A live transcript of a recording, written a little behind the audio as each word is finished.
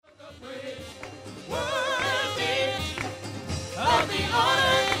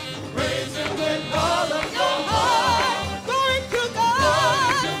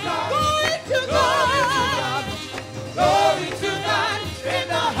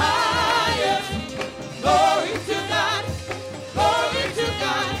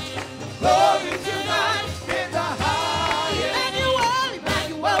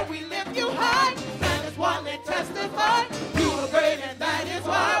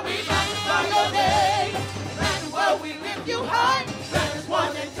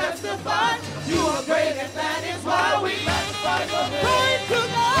magnify your name. Glory to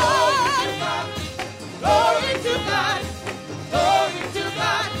God. Glory to God. Glory to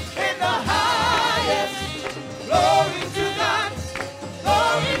God in the highest. Glory to God.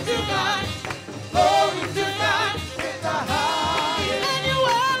 Glory to God. Glory to God in the highest.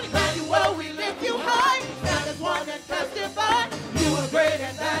 Emmanuel, Emmanuel, we lift you high. That is one that testify. You are great,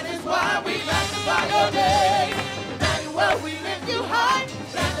 and that is why we magnify your name. Emmanuel, we lift you high.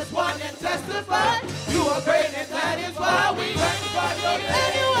 That is one that testify. You are great, and that is why we magnify your name.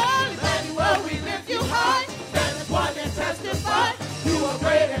 Emmanuel, Emmanuel, we lift you high. That is one that testify. You are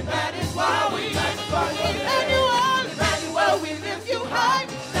great, and that is why we magnify your name. Emmanuel, Emmanuel, we lift you high.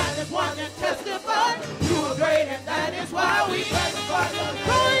 That is one that testify. You are great, and that is why we magnify your name.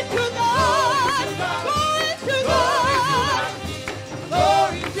 Glory to God. Glory to God.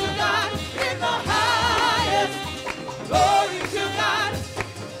 Glory to God in the highest. Glory to God.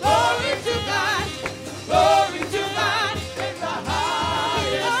 Glory to God. Glory to God in the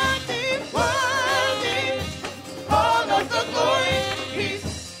highest. He's worthy, worthy. All of the glory. He's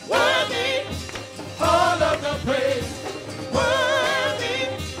worthy. All of the praise. Worthy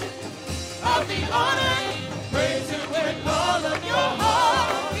of the honor. Praise him with all of your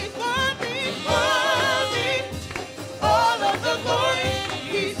heart. He's worthy, worthy. All of the glory.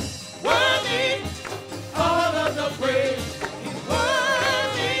 He's worthy. All of the praise. He's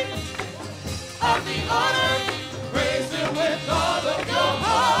worthy of the honor. Praise him with all of your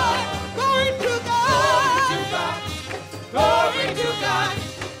heart. Glory to God. Glory to God.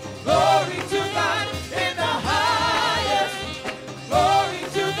 Glory to God in the highest. Glory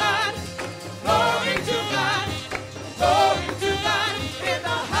to God. Glory to God. Glory to God in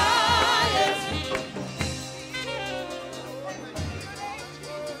the highest.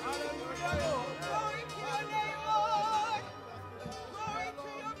 Glory to your name, Lord. Glory to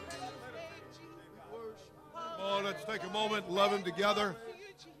your precious name, Jesus. Oh, let's take a moment and love him together.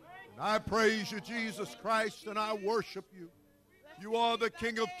 And I praise you, Jesus Christ, and I worship you. You are the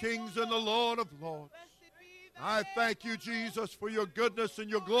King of kings and the Lord of lords. I thank you, Jesus, for your goodness and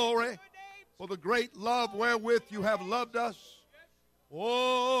your glory, for the great love wherewith you have loved us.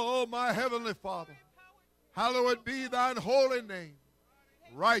 Oh, my heavenly Father, hallowed be thine holy name.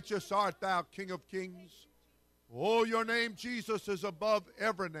 Righteous art thou, King of kings. Oh, your name, Jesus, is above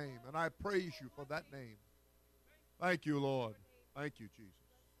every name, and I praise you for that name. Thank you, Lord. Thank you, Jesus.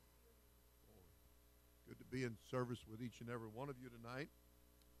 Good to be in service with each and every one of you tonight.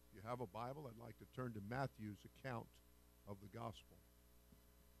 If you have a Bible, I'd like to turn to Matthew's account of the gospel.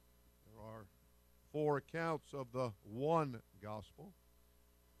 There are 4 accounts of the one gospel.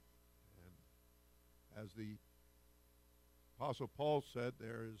 And as the Apostle Paul said,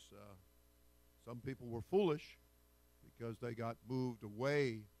 there is some people were foolish because they got moved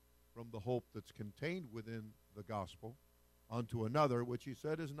away from the hope that's contained within the gospel unto another, which he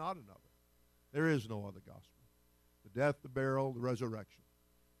said is not another. There is no other gospel. The death, the burial, the resurrection.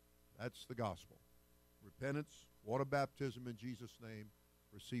 That's the gospel. Repentance, water baptism in Jesus' name,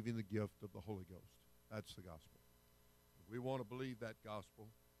 receiving the gift of the Holy Ghost. That's the gospel. We want to believe that gospel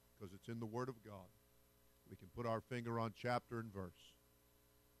because it's in the Word of God. We can put our finger on chapter and verse.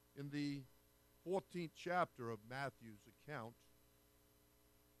 In the 14th chapter of Matthew's account,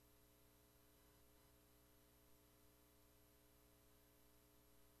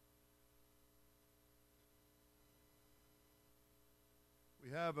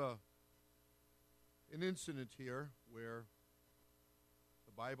 we have an incident here where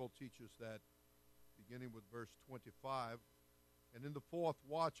the Bible teaches that, beginning with verse 25, and in the 4th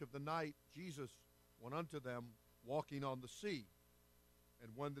watch of the night, Jesus went unto them walking on the sea.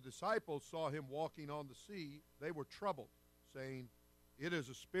 And when the disciples saw him walking on the sea, they were troubled, saying, It is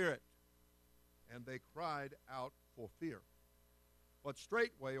a spirit. And they cried out for fear. But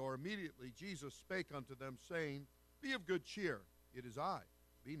straightway or immediately Jesus spake unto them, saying, Be of good cheer, it is I,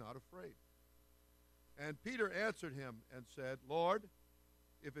 be not afraid. And Peter answered him and said, Lord,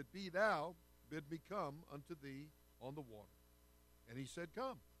 if it be thou, bid me come unto thee on the water. And he said,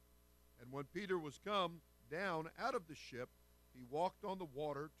 Come. And when Peter was come down out of the ship, he walked on the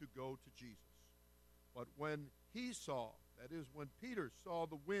water to go to Jesus. But when he saw, that is, when Peter saw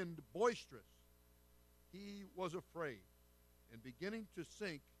the wind boisterous, he was afraid. And beginning to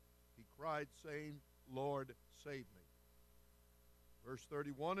sink, he cried, saying, Lord, save me. Verse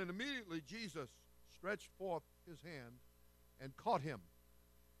 31, and immediately Jesus stretched forth his hand and caught him,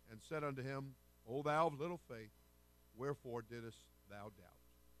 and said unto him, O thou of little faith, wherefore didst thou doubt?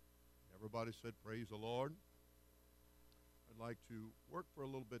 Everybody said, Praise the Lord. I'd like to work for a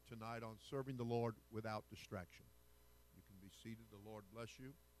little bit tonight on serving the Lord without distraction. You can be seated. The Lord bless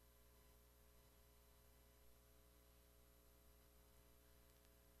you.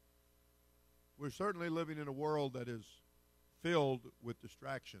 we're certainly living in a world that is filled with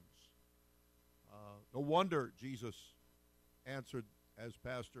distractions. No wonder Jesus answered, as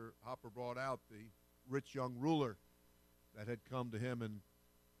Pastor Hopper brought out, the rich young ruler that had come to him, and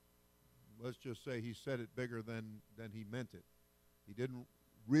let's just say he said it bigger than he meant it. He didn't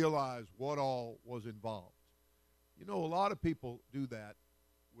realize what all was involved. You know, a lot of people do that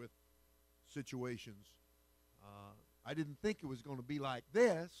with situations. I didn't think it was going to be like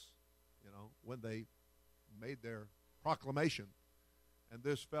this, when they made their proclamation. And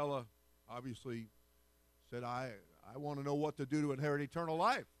this fella obviously said, I want to know what to do to inherit eternal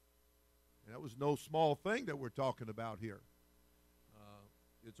life. And that was no small thing that we're talking about here.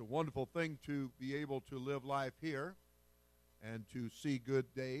 It's a wonderful thing to be able to live life here and to see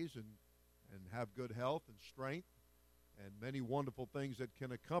good days and have good health and strength and many wonderful things that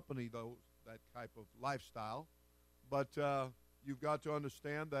can accompany that type of lifestyle. But you've got to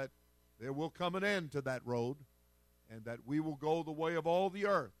understand that there will come an end to that road, and that we will go the way of all the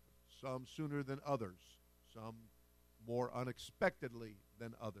earth, some sooner than others, some more unexpectedly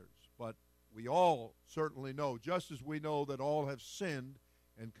than others. But we all certainly know, just as we know that all have sinned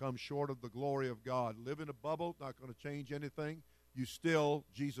and come short of the glory of God. Live in a bubble, not going to change anything. You still,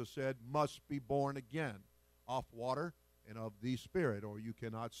 Jesus said, must be born again, off water and of the Spirit, or you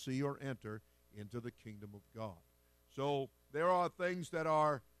cannot see or enter into the kingdom of God. So there are things that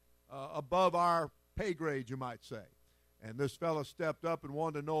are above our pay grade, you might say. And this fellow stepped up and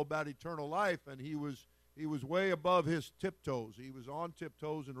wanted to know about eternal life, and he was way above his tiptoes. He was on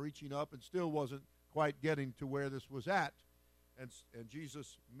tiptoes and reaching up and still wasn't quite getting to where this was at. And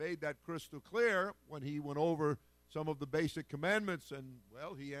Jesus made that crystal clear when he went over some of the basic commandments. And,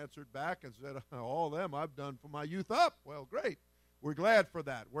 well, he answered back and said, all of them I've done from my youth up. Well, great. We're glad for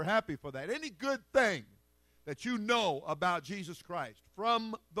that. We're happy for that. Any good thing that you know about Jesus Christ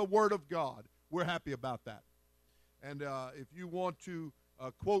from the Word of God, we're happy about that. And if you want to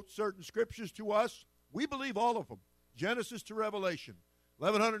quote certain scriptures to us, we believe all of them. Genesis to Revelation,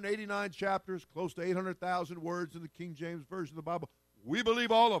 1,189 chapters, close to 800,000 words in the King James Version of the Bible. We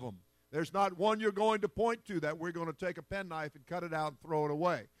believe all of them. There's not one you're going to point to that we're going to take a penknife and cut it out and throw it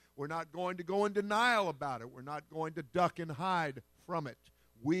away. We're not going to go in denial about it. We're not going to duck and hide from it.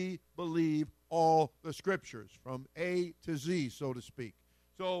 We believe all the scriptures from A to Z, so to speak.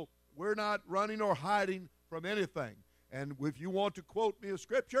 So we're not running or hiding from anything. And if you want to quote me a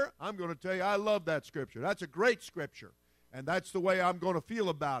scripture, I'm going to tell you I love that scripture. That's a great scripture. And that's the way I'm going to feel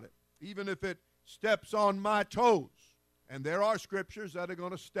about it, even if it steps on my toes. And there are scriptures that are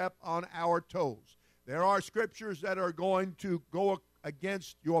going to step on our toes. There are scriptures that are going to go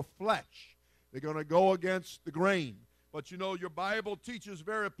against your flesh. They're going to go against the grain. But you know, your Bible teaches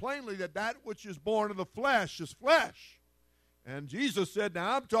very plainly that that which is born of the flesh is flesh. And Jesus said,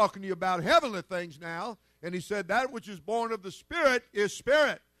 now I'm talking to you about heavenly things now. And he said that which is born of the Spirit is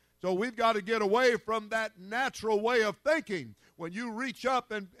spirit. So we've got to get away from that natural way of thinking. When you reach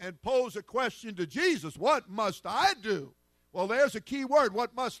up and pose a question to Jesus, what must I do? Well, there's a key word.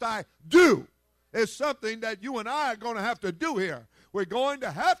 What must I do? It's something that you and I are going to have to do here. We're going to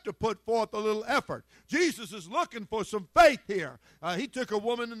have to put forth a little effort. Jesus is looking for some faith here. He took a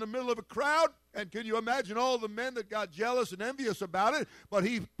woman in the middle of a crowd, and can you imagine all the men that got jealous and envious about it? But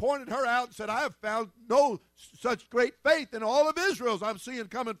he pointed her out and said, I have found no such great faith in all of Israel as I'm seeing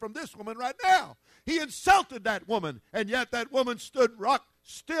coming from this woman right now. He insulted that woman, and yet that woman stood rock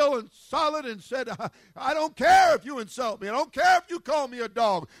still and solid and said, I don't care if you insult me. I don't care if you call me a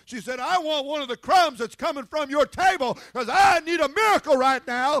dog. She said, I want one of the crumbs that's coming from your table because I need a miracle right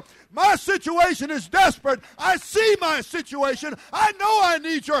now. My situation is desperate. I see my situation. I know I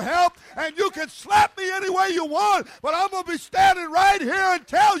need your help, and you can slap me any way you want, but I'm going to be standing right here and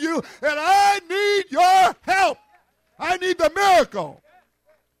tell you that I need your help. I need the miracle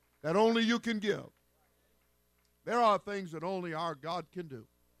that only you can give. There are things that only our God can do.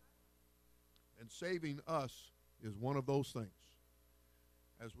 And saving us is one of those things.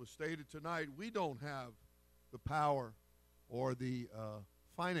 As was stated tonight, we don't have the power or the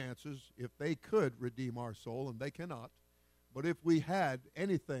finances if they could redeem our soul, and they cannot. But if we had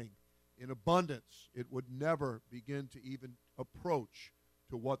anything in abundance, it would never begin to even approach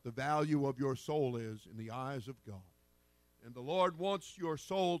to what the value of your soul is in the eyes of God. And the Lord wants your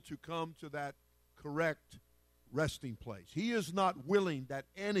soul to come to that correct resting place. He is not willing that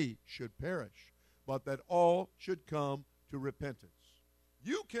any should perish, but that all should come to repentance.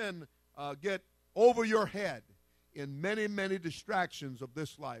 You can get over your head in many, many distractions of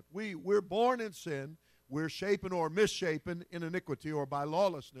this life. We're born in sin. We're shapen or misshapen in iniquity or by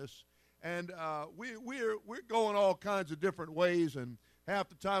lawlessness. And we're going all kinds of different ways and half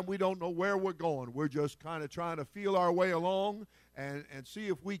the time we don't know where we're going. We're just kind of trying to feel our way along and see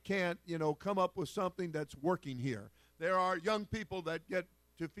if we can't, come up with something that's working here. There are young people that get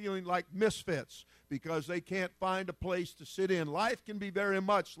to feeling like misfits because they can't find a place to sit in. Life can be very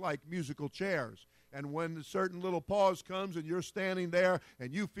much like musical chairs. And when a certain little pause comes and you're standing there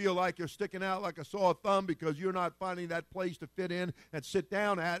and you feel like you're sticking out like a sore thumb because you're not finding that place to fit in and sit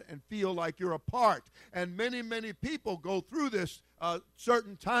down at and feel like you're a part. And many, many people go through this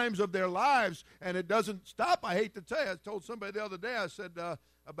certain times of their lives, and it doesn't stop. I hate to tell you. I told somebody the other day, I said,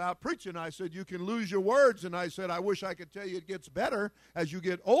 about preaching, I said, you can lose your words. And I said, I wish I could tell you it gets better as you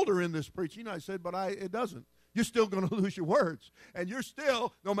get older in this preaching. I said, but it doesn't. You're still going to lose your words. And you're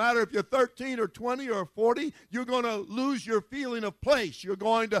still, no matter if you're 13 or 20 or 40, you're going to lose your feeling of place. You're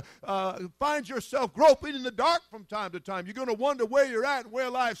going to find yourself groping in the dark from time to time. You're going to wonder where you're at and where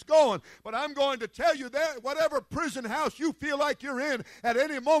life's going. But I'm going to tell you that whatever prison house you feel like you're in at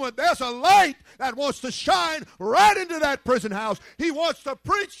any moment, there's a light that wants to shine right into that prison house. He wants to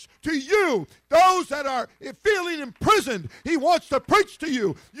preach to you, those that are feeling imprisoned. He wants to preach to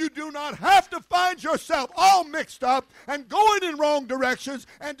you. You do not have to find yourself all mixed up and going in wrong directions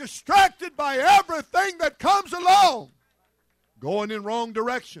and distracted by everything that comes along. Going in wrong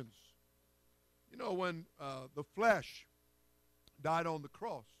directions. When the flesh died on the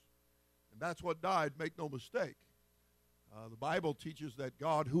cross, and that's what died, make no mistake. The Bible teaches that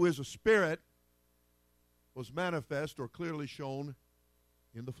God, who is a spirit, was manifest or clearly shown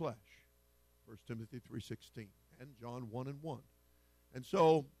in the flesh. 1 Timothy 3:16 and John 1:1. And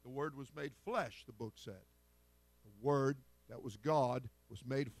so the Word was made flesh, the book said. The Word that was God was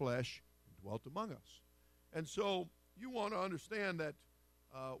made flesh and dwelt among us. And so you want to understand that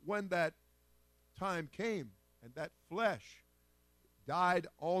when that time came and that flesh died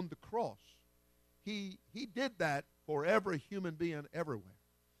on the cross, he did that for every human being everywhere.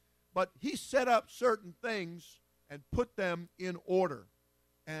 But he set up certain things and put them in order.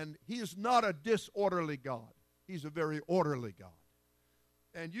 And he is not a disorderly God. He's a very orderly God.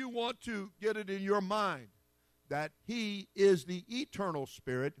 And you want to get it in your mind that he is the eternal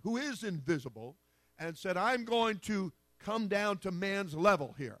spirit who is invisible and said, I'm going to come down to man's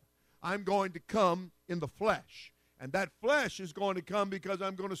level here. I'm going to come in the flesh. And that flesh is going to come because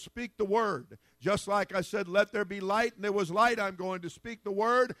I'm going to speak the word. Just like I said, let there be light, and there was light. I'm going to speak the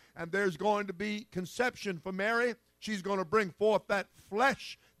word, and there's going to be conception for Mary. She's going to bring forth that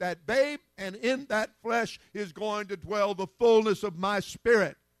flesh, that babe, and in that flesh is going to dwell the fullness of my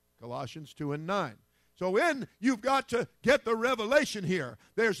spirit. Colossians 2:9. So you've got to get the revelation here.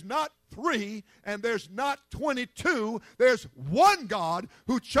 There's not 3 and there's not 22. There's one God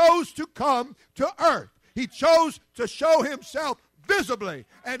who chose to come to earth. He chose to show himself visibly,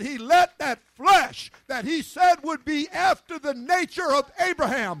 and he let that flesh that he said would be after the nature of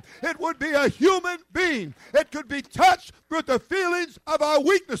Abraham. It would be a human being. It could be touched with the feelings of our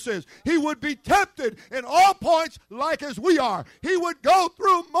weaknesses. He would be tempted in all points like as we are. He would go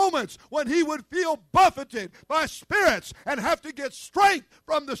through moments when he would feel buffeted by spirits and have to get strength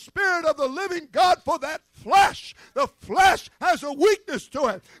from the Spirit of the living God for that flesh. The flesh has a weakness to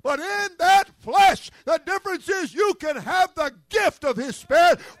it. But in that flesh, the difference is you can have the gift of his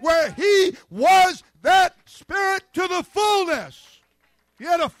Spirit where he was that Spirit to the fullness. He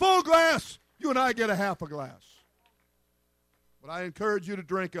had a full glass. You and I get a half a glass. But I encourage you to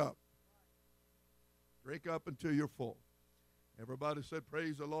drink up. Drink up until you're full. Everybody said,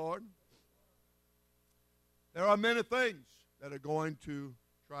 praise the Lord. There are many things that are going to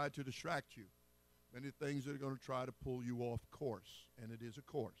try to distract you. Many things that are going to try to pull you off course. And it is a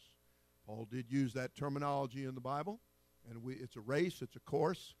course. Paul did use that terminology in the Bible. And it's a race, it's a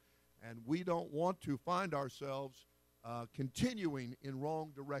course. And we don't want to find ourselves continuing in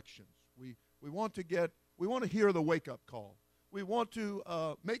wrong directions. We want to hear the wake-up call. We want to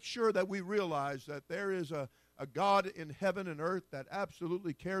make sure that we realize that there is a God in heaven and earth that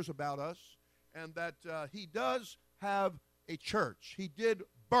absolutely cares about us, and that he does have a church. He did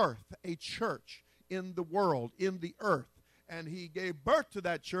birth a church in the world, in the earth, and he gave birth to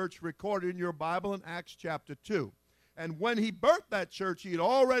that church recorded in your Bible in Acts chapter 2. And when he birthed that church, he had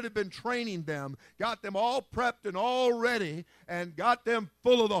already been training them, got them all prepped and all ready, and got them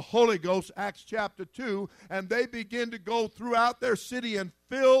full of the Holy Ghost, Acts chapter 2, and they begin to go throughout their city and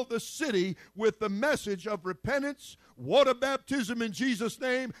fill the city with the message of repentance, water baptism in Jesus'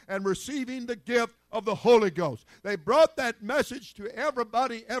 name, and receiving the gift of the Holy Ghost. They brought that message to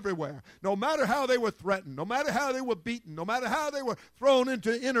everybody everywhere. No matter how they were threatened, no matter how they were beaten, no matter how they were thrown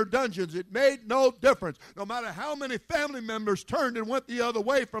into inner dungeons, it made no difference. No matter how many family members turned and went the other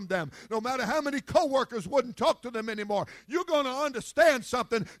way from them, no matter how many co-workers wouldn't talk to them anymore, you're going to understand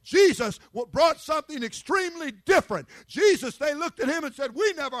something. Jesus brought something extremely different. Jesus, they looked at him and said,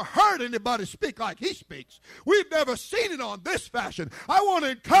 we never heard anybody speak like he speaks. We've never seen it on this fashion. I want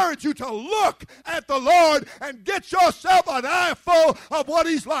to encourage you to look at the Lord and get yourself an eye full of what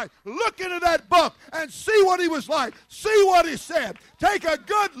he's like. Look into that book and see what he was like. See what he said. Take a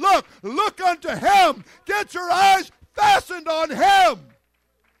good look. Look unto him. Get your eyes fastened on him.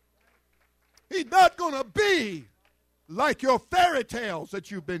 He's not going to be like your fairy tales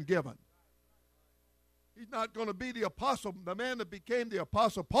that you've been given. He's not going to be the man that became the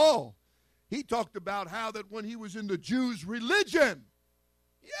Apostle Paul. He talked about how that when he was in the Jews' religion,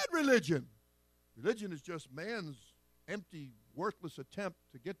 he had religion. Religion is just man's empty, worthless attempt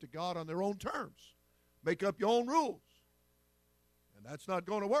to get to God on their own terms. Make up your own rules. And that's not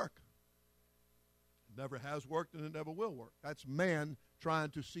going to work. It never has worked and it never will work. That's man trying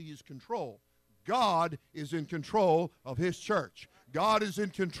to seize control. God is in control of his church. God is in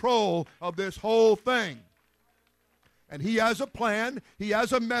control of this whole thing. And he has a plan, he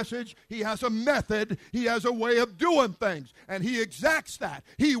has a message, he has a method, he has a way of doing things. And he exacts that.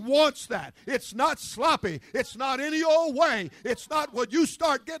 He wants that. It's not sloppy. It's not any old way. It's not what you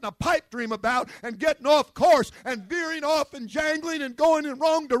start getting a pipe dream about and getting off course and veering off and jangling and going in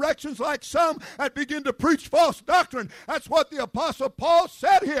wrong directions like some that begin to preach false doctrine. That's what the Apostle Paul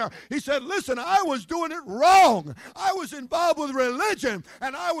said here. He said, listen, I was doing it wrong. I was involved with religion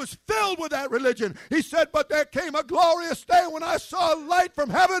and I was filled with that religion. He said, but there came a glorious day when I saw a light from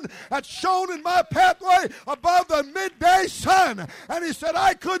heaven that shone in my pathway above the midday sun. And he said,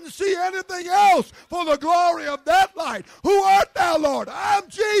 I couldn't see anything else for the glory of that light. Who art thou, Lord? I'm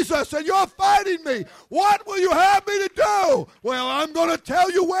Jesus, and you're fighting me. What will you have me to do? Well, I'm going to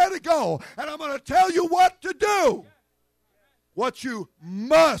tell you where to go, and I'm going to tell you what to do. What you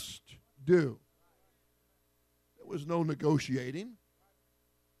must do. There was no negotiating.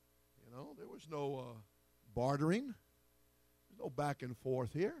 There was no bartering. No back and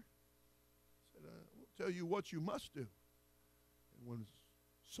forth here. He said, we'll tell you what you must do. And when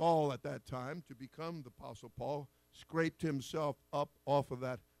Saul at that time, to become the Apostle Paul, scraped himself up off of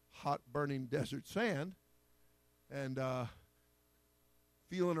that hot burning desert sand and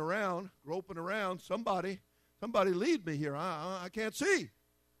feeling around, groping around, somebody lead me here. I can't see.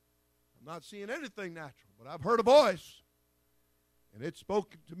 I'm not seeing anything natural, but I've heard a voice. And it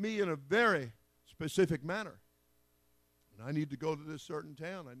spoke to me in a very specific manner. I need to go to this certain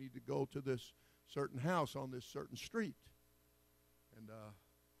town. I need to go to this certain house on this certain street. And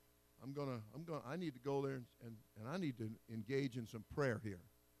I need to go there and I need to engage in some prayer here.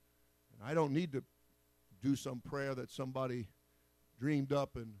 And I don't need to do some prayer that somebody dreamed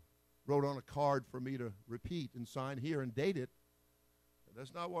up and wrote on a card for me to repeat and sign here and date it.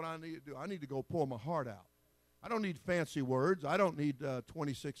 That's not what I need to do. I need to go pour my heart out. I don't need fancy words. I don't need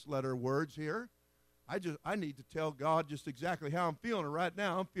 26-letter words here. I need to tell God just exactly how I'm feeling right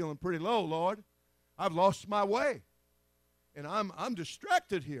now. I'm feeling pretty low, Lord. I've lost my way. And I'm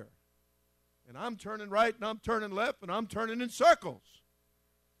distracted here. And I'm turning right and I'm turning left and I'm turning in circles.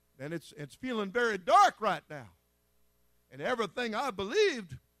 And it's feeling very dark right now. And everything I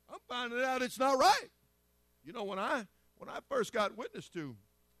believed, I'm finding out it's not right. When I first got witnessed to,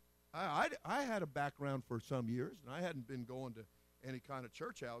 I had a background for some years, and I hadn't been going to any kind of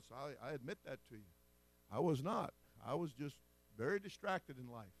church house. I admit that to you. I was not. I was just very distracted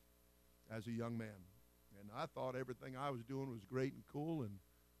in life as a young man. And I thought everything I was doing was great and cool and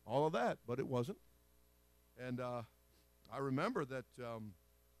all of that, but it wasn't. And I remember that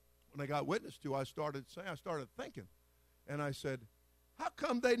when I got witnessed to, I started thinking. And I said, how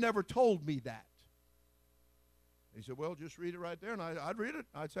come they never told me that? He said, well, just read it right there. And I'd read it.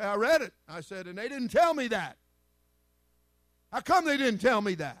 I'd say, I read it. I said, and they didn't tell me that. How come they didn't tell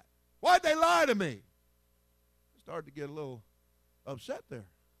me that? Why'd they lie to me? I started to get a little upset there.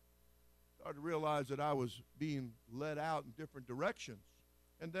 Started to realize that I was being led out in different directions.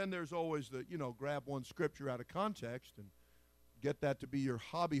 And then there's always the, grab one scripture out of context and get that to be your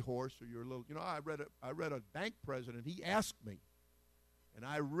hobby horse or your little, I read a bank president. He asked me, and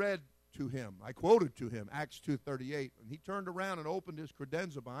I read to him. I quoted to him Acts 2:38, and he turned around and opened his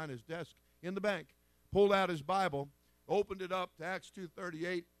credenza behind his desk in the bank, pulled out his Bible, opened it up to Acts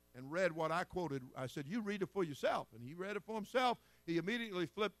 2:38, and read what I quoted. I said, you read it for yourself. And he read it for himself. He immediately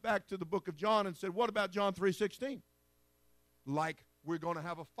flipped back to the book of John and said, what about John 3:16? Like we're going to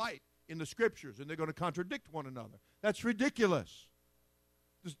have a fight in the Scriptures, and they're going to contradict one another. That's ridiculous.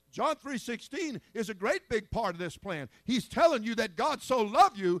 John 3:16 is a great big part of this plan. He's telling you that God so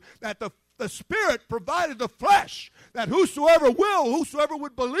loved you that the Spirit provided the flesh, that whosoever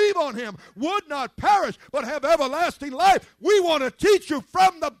would believe on him would not perish but have everlasting life. We want to teach you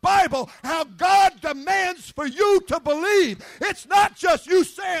from the Bible how God demands for you to believe. It's not just you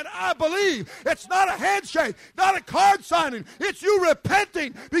saying, I believe. It's not a handshake, not a card signing. It's you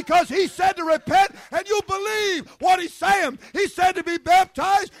repenting because he said to repent and you believe what he's saying. He said to be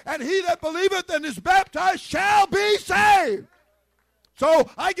baptized, and he that believeth and is baptized shall be saved. So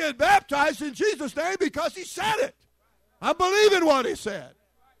I get baptized in Jesus' name because he said it. I believe in what he said.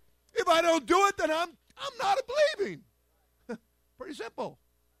 If I don't do it, then I'm not believing. Pretty simple.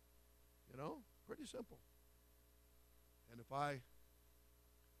 You know, pretty simple. And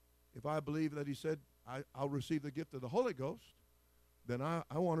if I believe that he said I'll receive the gift of the Holy Ghost, then I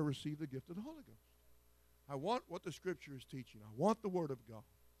want to receive the gift of the Holy Ghost. I want what the Scripture is teaching. I want the Word of God.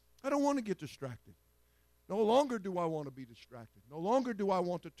 I don't want to get distracted. No longer do I want to be distracted. No longer do I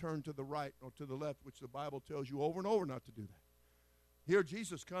want to turn to the right or to the left, which the Bible tells you over and over not to do that. Here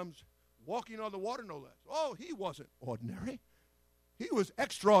Jesus comes walking on the water, no less. Oh, he wasn't ordinary. He was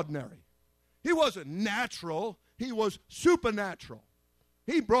extraordinary. He wasn't natural. He was supernatural.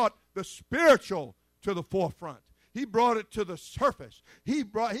 He brought the spiritual to the forefront. He brought it to the surface. He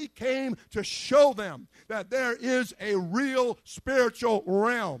came to show them that there is a real spiritual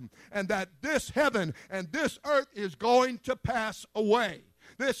realm and that this heaven and this earth is going to pass away.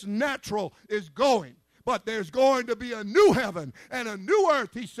 This natural is going. But there's going to be a new heaven and a new earth,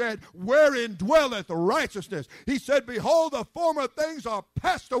 he said, wherein dwelleth righteousness. He said, behold, the former things are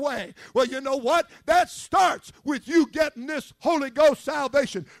passed away. Well, you know what? That starts with you getting this Holy Ghost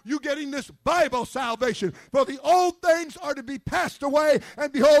salvation. You getting this Bible salvation. For the old things are to be passed away,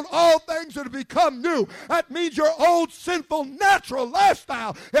 and behold, all things are to become new. That means your old sinful natural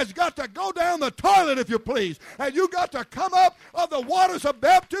lifestyle has got to go down the toilet, if you please. And you got to come up of the waters of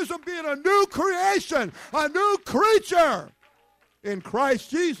baptism being a new creation. A new creature in Christ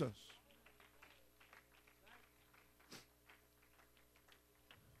Jesus.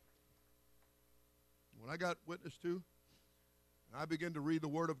 When I got witnessed to, and I began to read the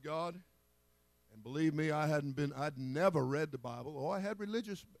Word of God, and believe me, I'd never read the Bible. Oh, I had a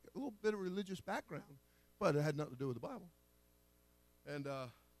little bit of religious background, but it had nothing to do with the Bible. And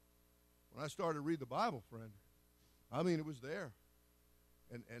when I started to read the Bible, friend, I mean, it was there.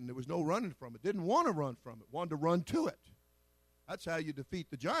 And there was no running from it. Didn't want to run from it. Wanted to run to it. That's how you defeat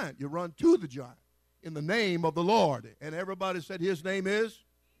the giant. You run to the giant in the name of the Lord. And everybody said his name is?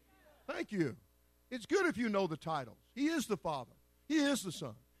 Thank you. It's good if you know the titles. He is the Father. He is the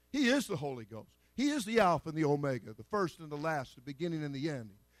Son. He is the Holy Ghost. He is the Alpha and the Omega, the first and the last, the beginning and the end.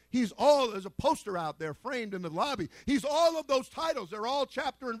 He's all, there's a poster out there framed in the lobby. He's all of those titles. They're all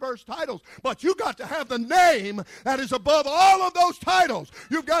chapter and verse titles. But you got to have the name that is above all of those titles.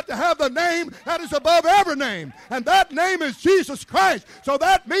 You've got to have the name that is above every name. And that name is Jesus Christ. So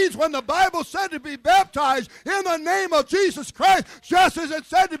that means when the Bible said to be baptized in the name of Jesus Christ, just as it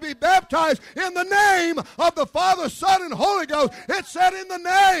said to be baptized in the name of the Father, Son, and Holy Ghost, it said in the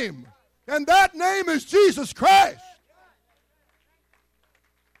name. And that name is Jesus Christ.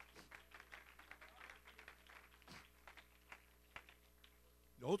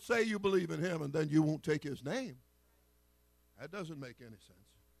 Don't say you believe in him and then you won't take his name. That doesn't make any sense.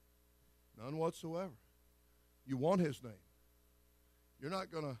 None whatsoever. You want his name. You're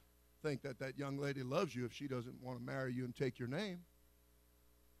not going to think that that young lady loves you if she doesn't want to marry you and take your name.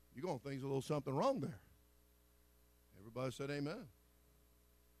 You're going to think there's a little something wrong there. Everybody said amen.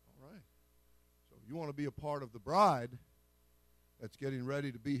 All right. So you want to be a part of the bride that's getting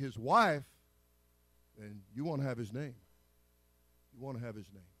ready to be his wife, then you want to have his name. You want to have his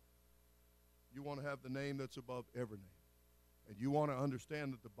name. You want to have the name that's above every name. And you want to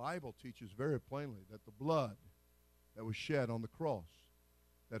understand that the Bible teaches very plainly that the blood that was shed on the cross,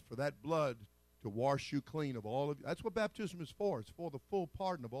 that for that blood to wash you clean of all of you, that's what baptism is for. It's for the full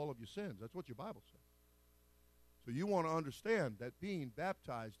pardon of all of your sins. That's what your Bible says. So you want to understand that being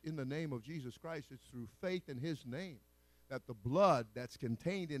baptized in the name of Jesus Christ is through faith in his name, that the blood that's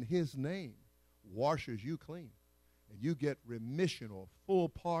contained in his name washes you clean. And you get remission or full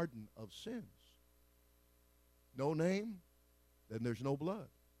pardon of sins. No name, then there's no blood.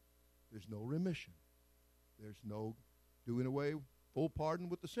 There's no remission. There's no doing away, full pardon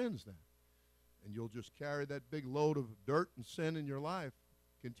with the sins then. And you'll just carry that big load of dirt and sin in your life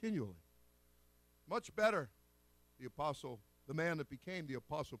continually. Much better, the man that became the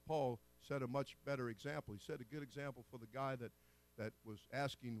Apostle Paul set a much better example. He set a good example for the guy that that was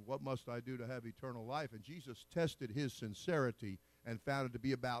asking, what must I do to have eternal life? And Jesus tested his sincerity and found it to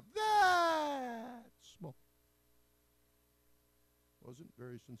be about that small. Wasn't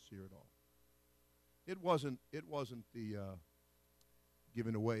very sincere at all. It wasn't the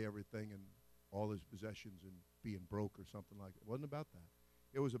giving away everything and all his possessions and being broke or something like that. It wasn't about that.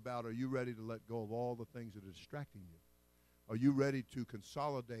 It was about, are you ready to let go of all the things that are distracting you? Are you ready to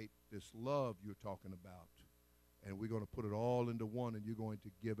consolidate this love you're talking about? And we're going to put it all into one, and you're going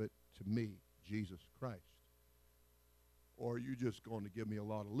to give it to me, Jesus Christ. Or are you just going to give me a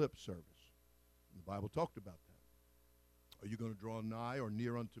lot of lip service? And the Bible talked about that. Are you going to draw nigh or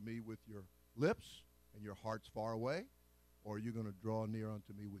near unto me with your lips and your heart's far away? Or are you going to draw near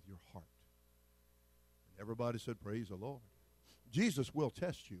unto me with your heart? And everybody said, praise the Lord. Jesus will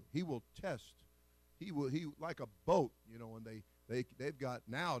test you. He will test. He like a boat, you know, and they've got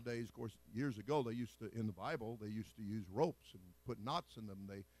nowadays, of course, years ago, they used to, in the Bible, they used to use ropes and put knots in them.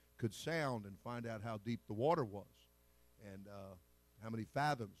 They could sound and find out how deep the water was and how many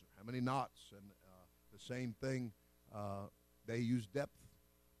fathoms or how many knots. And the same thing, they use depth,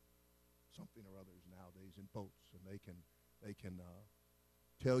 something or others nowadays in boats, and they can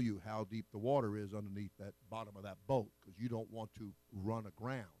tell you how deep the water is underneath that bottom of that boat, because you don't want to run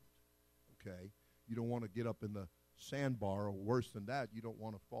aground, okay? You don't want to get up in the sandbar, or worse than that, you don't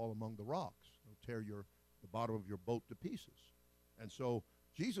want to fall among the rocks. It'll tear the bottom of your boat to pieces. And so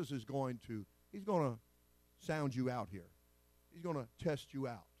Jesus is going to sound you out here. He's going to test you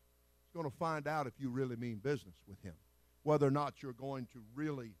out. He's going to find out if you really mean business with him, whether or not you're going to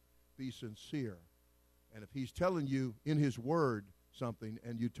really be sincere. And if he's telling you in his word something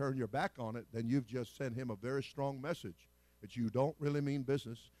and you turn your back on it, then you've just sent him a very strong message that you don't really mean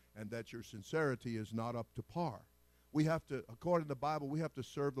business and that your sincerity is not up to par. We have to, according to the Bible, we have to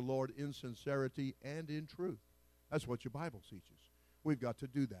serve the Lord in sincerity and in truth. That's what your Bible teaches. We've got to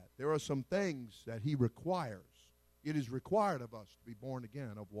do that. There are some things that he requires. It is required of us to be born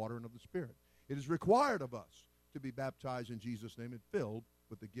again of water and of the Spirit. It is required of us to be baptized in Jesus' name and filled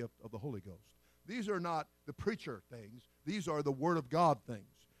with the gift of the Holy Ghost. These are not the preacher things. These are the Word of God things.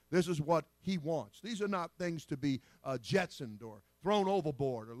 This is what he wants. These are not things to be jettisoned or thrown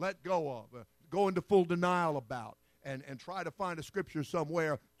overboard or let go of, go into full denial about, and try to find a scripture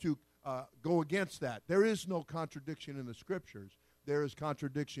somewhere to go against that. There is no contradiction in the scriptures. There is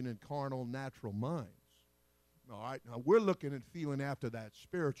contradiction in carnal, natural minds. All right, now we're looking and feeling after that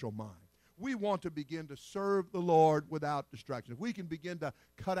spiritual mind. We want to begin to serve the Lord without distraction. If we can begin to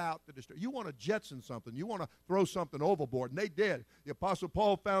cut out the distraction. You want to jettison something. You want to throw something overboard. And they did. The Apostle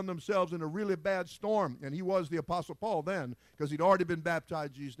Paul found themselves in a really bad storm. And he was the Apostle Paul then, because he'd already been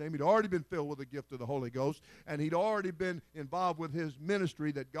baptized in Jesus' name. He'd already been filled with the gift of the Holy Ghost. And he'd already been involved with his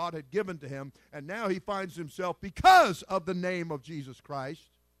ministry that God had given to him. And now he finds himself, because of the name of Jesus Christ,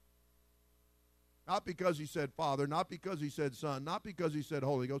 not because he said Father, not because he said Son, not because he said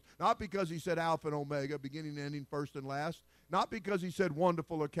Holy Ghost, not because he said Alpha and Omega, beginning and ending, first and last, not because he said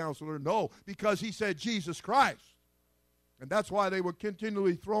Wonderful or Counselor, no, because he said Jesus Christ. And that's why they were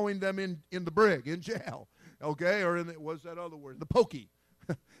continually throwing them in the brig, in jail, okay, or what's that other word, the pokey.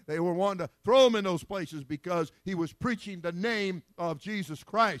 They were wanting to throw him in those places because he was preaching the name of Jesus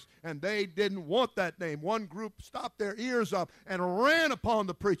Christ, and they didn't want that name. One group stopped their ears up and ran upon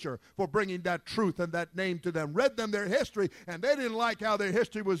the preacher for bringing that truth and that name to them, read them their history, and they didn't like how their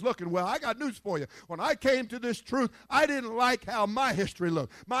history was looking. Well, I got news for you. When I came to this truth, I didn't like how my history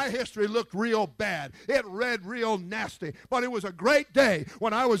looked. My history looked real bad. It read real nasty, but it was a great day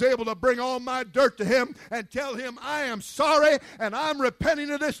when I was able to bring all my dirt to him and tell him I am sorry and I'm repenting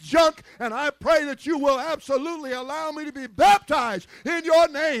of this junk, and I pray that you will absolutely allow me to be baptized in your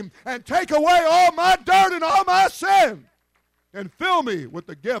name and take away all my dirt and all my sin and fill me with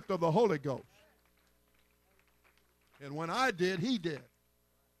the gift of the Holy Ghost. And when I did, he did.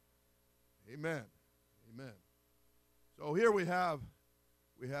 Amen. Amen. So here we have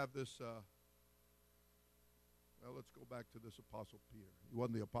this, well, let's go back to this Apostle Peter. He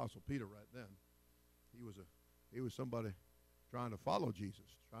wasn't the Apostle Peter right then. He was somebody trying to follow Jesus,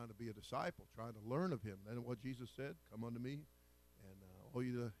 trying to be a disciple, trying to learn of him. Then what Jesus said, come unto me, and all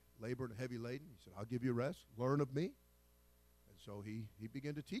you that labor and heavy laden, he said, I'll give you rest, learn of me. And so he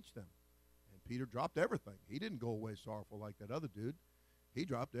began to teach them. And Peter dropped everything. He didn't go away sorrowful like that other dude. He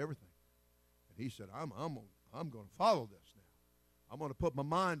dropped everything. And he said, I'm going to follow this now. I'm going to put my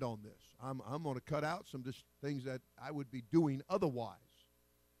mind on this. I'm going to cut out some things that I would be doing otherwise.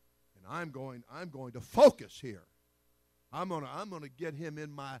 And I'm going to focus here. I'm gonna get him in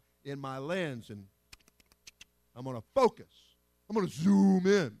my lens, and I'm gonna focus. I'm gonna zoom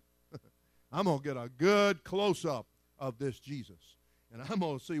in. I'm gonna get a good close up of this Jesus. And I'm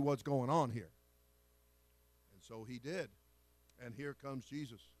going to see what's going on here. And so he did. And here comes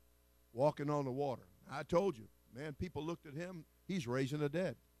Jesus walking on the water. I told you, man, people looked at him. He's raising the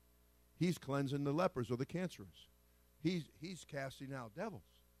dead. He's cleansing the lepers or the cancerous. He's casting out devils.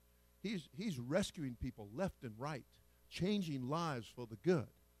 He's rescuing people left and right, changing lives for the good.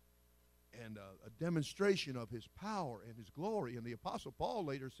 And a demonstration of his power and his glory. And the Apostle Paul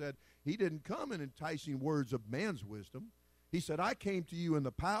later said he didn't come in enticing words of man's wisdom. He said, I came to you in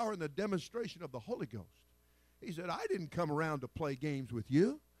the power and the demonstration of the Holy Ghost. He said, I didn't come around to play games with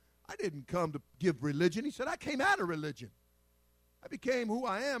you. I didn't come to give religion. He said, I came out of religion. I became who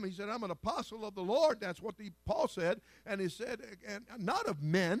I am. He said, I'm an apostle of the Lord. That's what Paul said. And he said, and not of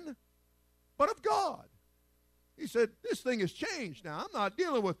men, but of God. He said, this thing has changed now. I'm not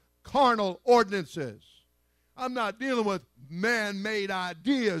dealing with carnal ordinances. I'm not dealing with man-made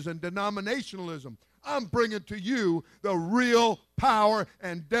ideas and denominationalism. I'm bringing to you the real power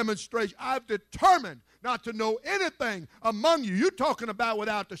and demonstration. I've determined not to know anything among you. You're talking about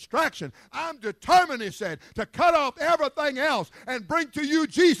without distraction. I'm determined, he said, to cut off everything else and bring to you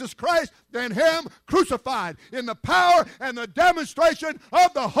Jesus Christ and him crucified in the power and the demonstration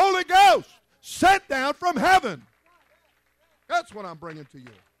of the Holy Ghost sent down from heaven. That's what I'm bringing to you.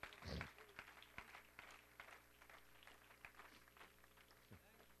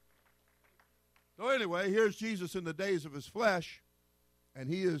 So anyway, here's Jesus in the days of his flesh, and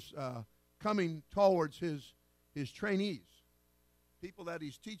he is coming towards his trainees, people that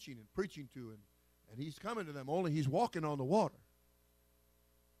he's teaching and preaching to, and he's coming to them, only he's walking on the water.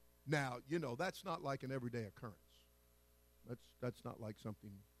 Now, you know, that's not like an everyday occurrence. That's not like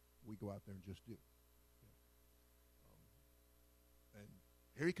something we go out there and just do. And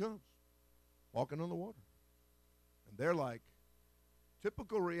here he comes, walking on the water. And they're like,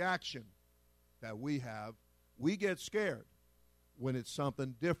 typical reaction that we have, we get scared when it's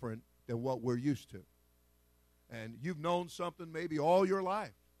something different than what we're used to. And you've known something maybe all your life.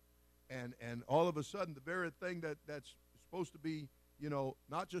 And all of a sudden, the very thing that's supposed to be, you know,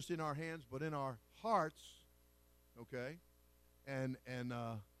 not just in our hands, but in our hearts, okay?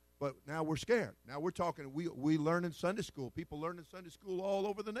 But now we're scared. Now we're talking, we learn in Sunday school. People learn in Sunday school all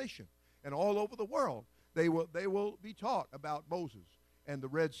over the nation and all over the world. They will be taught about Moses and the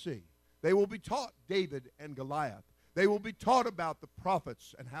Red Sea. They will be taught David and Goliath. They will be taught about the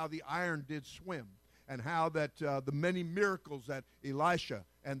prophets and how the iron did swim and how that the many miracles that Elisha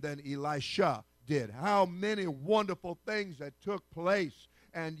and then Elisha did. How many wonderful things that took place.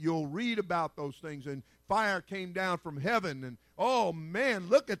 And you'll read about those things. And fire came down from heaven. And, oh, man,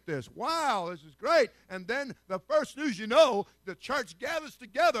 look at this. Wow, this is great. And then the first news you know, the church gathers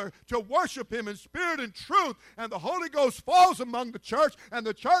together to worship him in spirit and truth. And the Holy Ghost falls among the church. And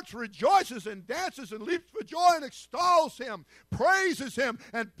the church rejoices and dances and leaps for joy and extols him, praises him.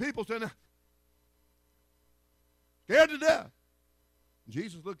 And people say, scared to death. And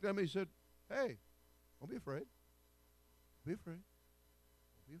Jesus looked at me and he said, hey, don't be afraid. Don't be afraid.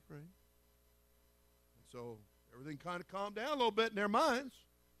 Be afraid. And so everything kind of calmed down a little bit in their minds.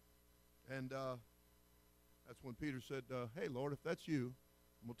 And that's when Peter said, hey, Lord, if that's you,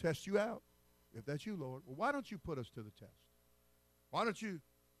 we'll test you out. If that's you, Lord, well, why don't you put us to the test? Why don't you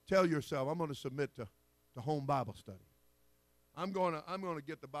tell yourself, I'm going to submit to home Bible study. I'm going to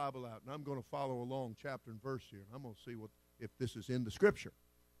get the Bible out, and I'm going to follow along chapter and verse here. I'm going to see if this is in the Scripture.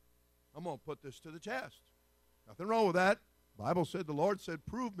 I'm going to put this to the test. Nothing wrong with that. Bible said, the Lord said,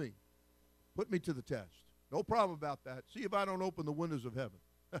 prove me. Put me to the test. No problem about that. See if I don't open the windows of heaven.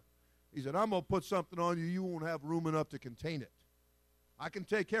 He said, I'm going to put something on you. You won't have room enough to contain it. I can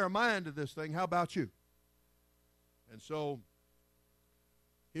take care of my end of this thing. How about you? And so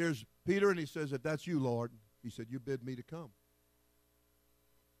here's Peter, and he says, if that's you, Lord, he said, you bid me to come.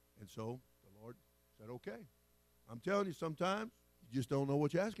 And so the Lord said, okay. I'm telling you, sometimes you just don't know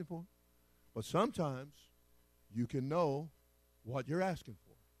what you're asking for. But sometimes you can know what you're asking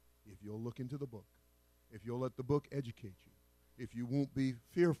for if you'll look into the book, if you'll let the book educate you, if you won't be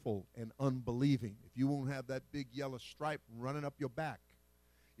fearful and unbelieving, if you won't have that big yellow stripe running up your back,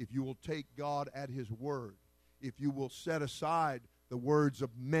 if you will take God at his word, if you will set aside the words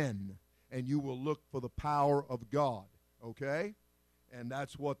of men and you will look for the power of God, okay? And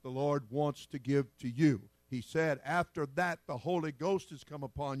that's what the Lord wants to give to you. He said, after that the Holy Ghost has come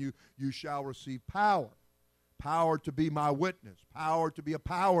upon you, you shall receive power. Power to be my witness, power to be a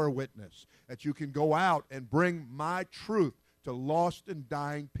power witness, that you can go out and bring my truth to lost and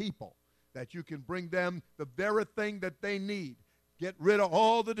dying people, that you can bring them the very thing that they need, Get rid of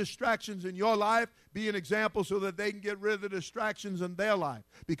all the distractions in your life. Be an example so that they can get rid of the distractions in their life.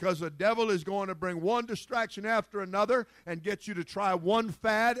 Because the devil is going to bring one distraction after another and get you to try one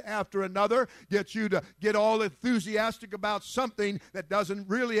fad after another, get you to get all enthusiastic about something that doesn't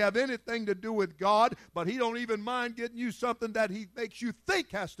really have anything to do with God, but he don't even mind getting you something that he makes you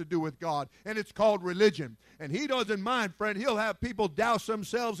think has to do with God, and it's called religion. And he doesn't mind, friend. He'll have people douse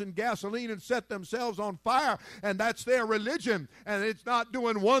themselves in gasoline and set themselves on fire, and that's their religion, and it's not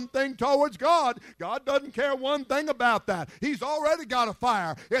doing one thing towards God. God doesn't care one thing about that. He's already got a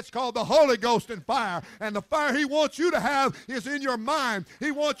fire. It's called the Holy Ghost and fire. And the fire he wants you to have is in your mind.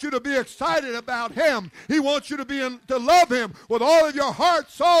 He wants you to be excited about him. He wants you to love him with all of your heart,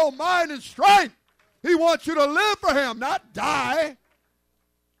 soul, mind, and strength. He wants you to live for him, not die.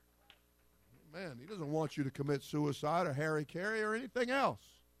 Man, he doesn't want you to commit suicide or harry-carry or anything else.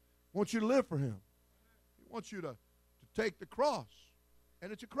 He wants you to live for him. He wants you to take the cross.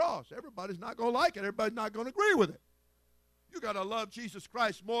 And it's a cross. Everybody's not going to like it. Everybody's not going to agree with it. You got to love Jesus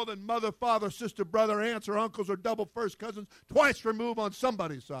Christ more than mother, father, sister, brother, aunts, or uncles, or double first cousins twice removed on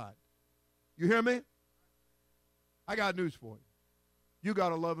somebody's side. You hear me? I got news for you. You got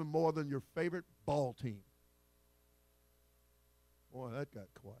to love him more than your favorite ball team. Boy, that got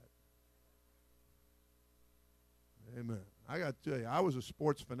quiet. Amen. I got to tell you, I was a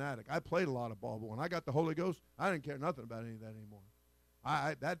sports fanatic. I played a lot of ball, but when I got the Holy Ghost, I didn't care nothing about any of that anymore.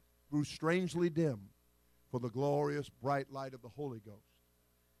 That grew strangely dim for the glorious, bright light of the Holy Ghost.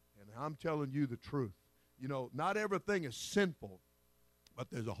 And I'm telling you the truth. You know, not everything is sinful,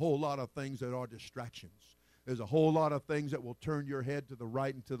 but there's a whole lot of things that are distractions. There's a whole lot of things that will turn your head to the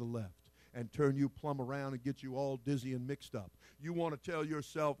right and to the left and turn you plumb around and get you all dizzy and mixed up. You want to tell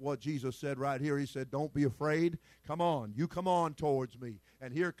yourself what Jesus said right here. He said, don't be afraid. Come on. You come on towards me.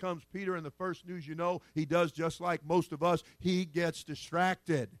 And here comes Peter, and the first news you know, he does just like most of us. He gets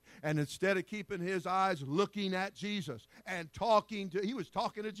distracted. And instead of keeping his eyes looking at Jesus and he was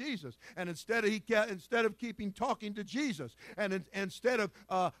talking to Jesus. And instead of keeping talking to Jesus, and instead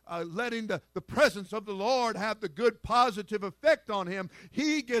of letting the presence of the Lord have the good positive effect on him,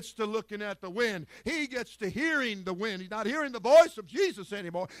 he gets to looking at the wind. He gets to hearing the wind. He's not hearing the voice of Jesus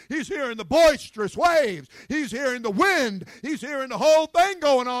anymore. He's hearing the boisterous waves. He's hearing the wind. He's hearing the whole thing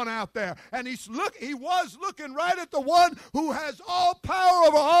going on out there. And he was looking right at the one who has all power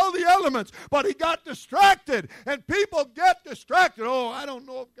over all the elements, but he got distracted. And people get distracted. Oh, I don't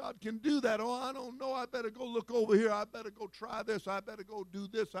know if God can do that. Oh, I don't know. I better go look over here. I better go try this. I better go do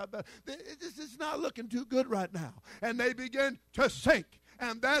this. This is not looking too good right now. And they begin to sink.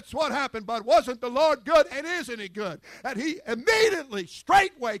 And that's what happened. But wasn't the Lord good? And isn't he good? And he immediately,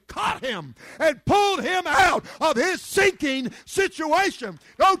 straightway, caught him and pulled him out of his sinking situation.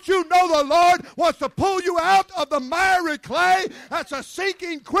 Don't you know the Lord wants to pull you out of the miry clay? That's a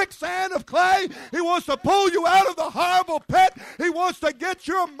sinking quicksand of clay. He wants to pull you out of the horrible pit. He wants to get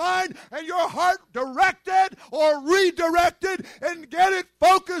your mind and your heart directed or redirected and get it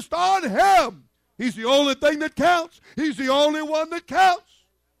focused on him. He's the only thing that counts. He's the only one that counts.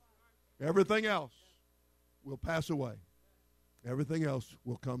 Everything else will pass away. Everything else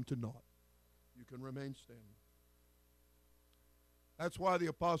will come to naught. You can remain standing. That's why the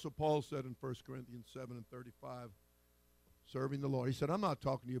Apostle Paul said in 1 Corinthians 7 and 35, serving the Lord, he said, I'm not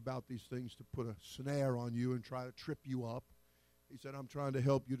talking to you about these things to put a snare on you and try to trip you up. He said, I'm trying to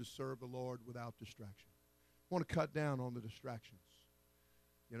help you to serve the Lord without distraction. I want to cut down on the distractions.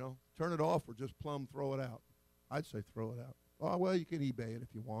 You know, turn it off or just plumb throw it out. I'd say throw it out. Oh, well, you can eBay it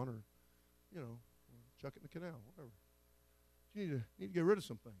if you want, or, you know, chuck it in the canal, whatever. You need to get rid of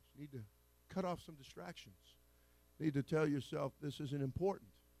some things. You need to cut off some distractions. You need to tell yourself this isn't important,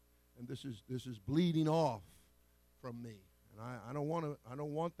 and this is bleeding off from me. And I don't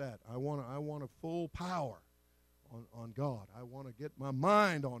want that. I want a full power on God. I want to get my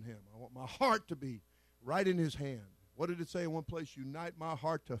mind on him. I want my heart to be right in his hand. What did it say in one place? Unite my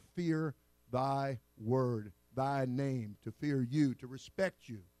heart to fear thy word, thy name, to fear you, to respect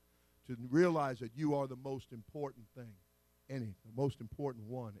you, to realize that you are the most important thing, the most important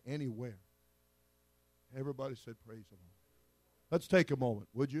one, anywhere. Everybody said, praise the Lord. Let's take a moment,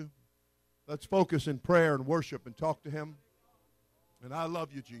 would you? Let's focus in prayer and worship and talk to him. And I love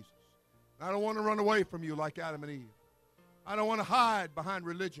you, Jesus. I don't want to run away from you like Adam and Eve. I don't want to hide behind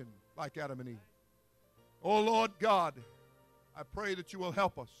religion like Adam and Eve. Oh, Lord God, I pray that you will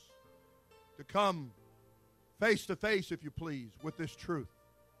help us to come face to face, if you please, with this truth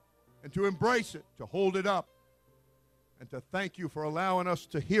and to embrace it, to hold it up, and to thank you for allowing us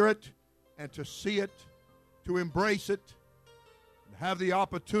to hear it and to see it, to embrace it, and have the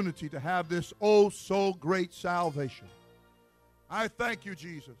opportunity to have this oh so great salvation. I thank you,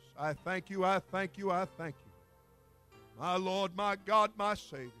 Jesus. I thank you, I thank you, I thank you. My Lord, my God, my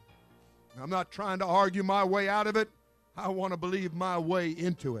Savior. I'm not trying to argue my way out of it. I want to believe my way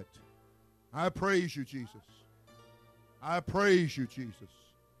into it. I praise you, Jesus. I praise you, Jesus.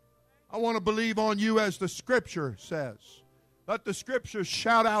 I want to believe on you as the Scripture says. Let the Scriptures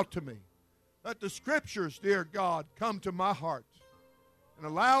shout out to me. Let the Scriptures, dear God, come to my heart and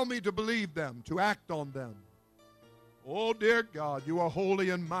allow me to believe them, to act on them. Oh, dear God, you are holy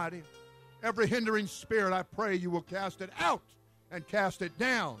and mighty. Every hindering spirit, I pray you will cast it out and cast it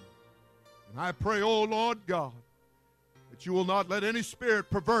down. And I pray, oh, Lord God, that you will not let any spirit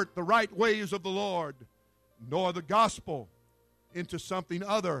pervert the right ways of the Lord, nor the gospel into something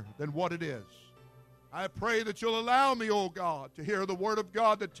other than what it is. I pray that you'll allow me, oh God, to hear the word of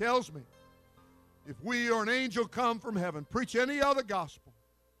God that tells me if we or an angel come from heaven, preach any other gospel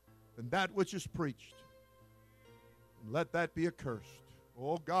than that which is preached, and let that be accursed.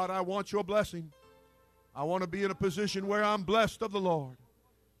 Oh God, I want your blessing. I want to be in a position where I'm blessed of the Lord.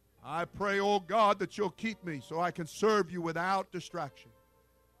 I pray, oh God, that you'll keep me so I can serve you without distraction.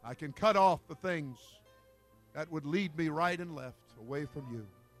 I can cut off the things that would lead me right and left away from you.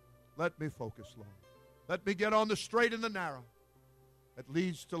 Let me focus, Lord. Let me get on the straight and the narrow that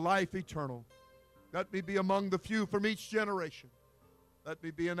leads to life eternal. Let me be among the few from each generation. Let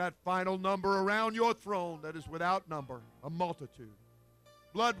me be in that final number around your throne that is without number, a multitude.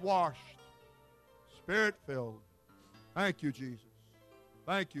 Blood-washed, Spirit-filled. Thank you, Jesus.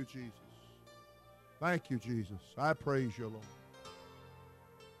 Thank you, Jesus. Thank you, Jesus. I praise you, Lord.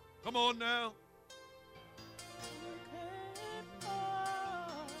 Come on now.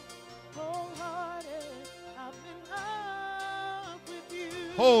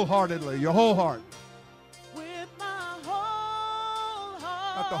 Wholeheartedly, your whole heart. With my whole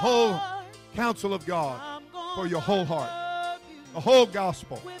heart. Not the whole counsel of God, for your whole heart. The whole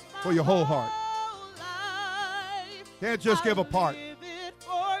gospel for your whole heart. Can't just give a part.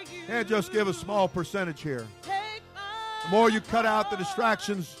 Can't just give a small percentage here. The more you cut out the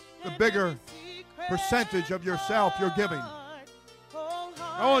distractions, the bigger percentage of yourself you're giving.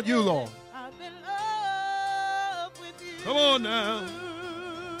 I want you, Lord. Come on now.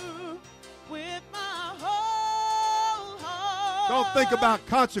 Don't think about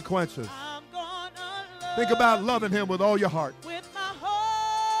consequences. Think about loving him with all your heart. With my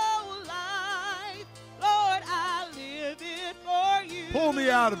whole life, Lord, I live it for you. Pull me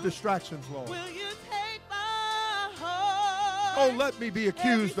out of distractions, Lord. Will you take my heart? Don't let me be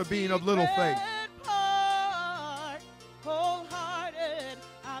accused of being of little faith. Wholehearted,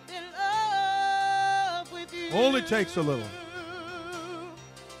 I'm in love with you. Only takes a little.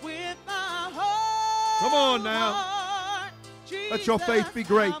 With my whole Come on now. heart, Let your faith be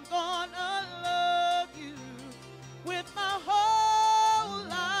great. I'm gonna love you with my whole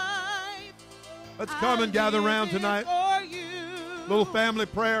life. Let's come and gather around tonight. Little family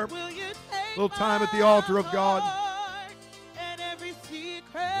prayer. Little time at the altar of God.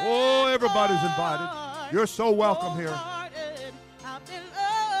 Oh, everybody's invited. You're so welcome here. I'm in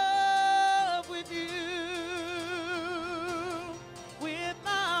love with you. With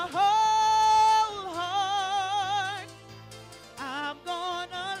my whole heart, I'm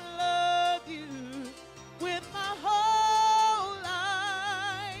gonna love you. With my whole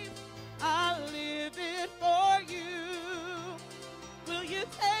life, I live it for you. Will you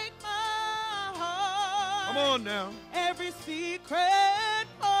take my heart? Come on now. Every secret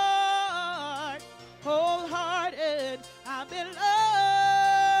part, wholehearted, I'm in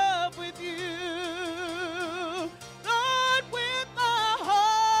love with you. Lord, with my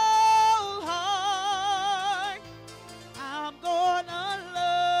whole heart, I'm gonna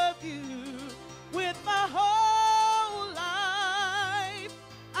love you. With my whole life,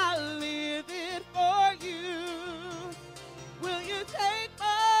 I live it for you. Will you take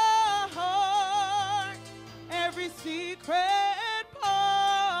my heart? Every secret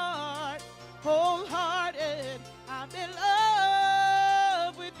part, wholehearted, I'm in love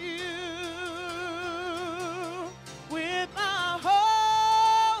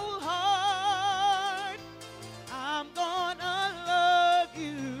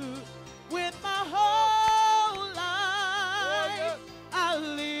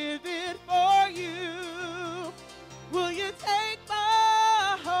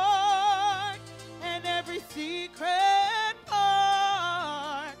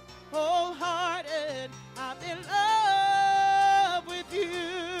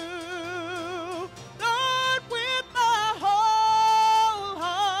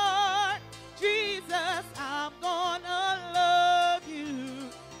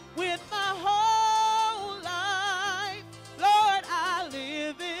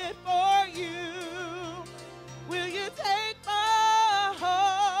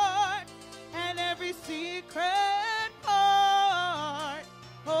declare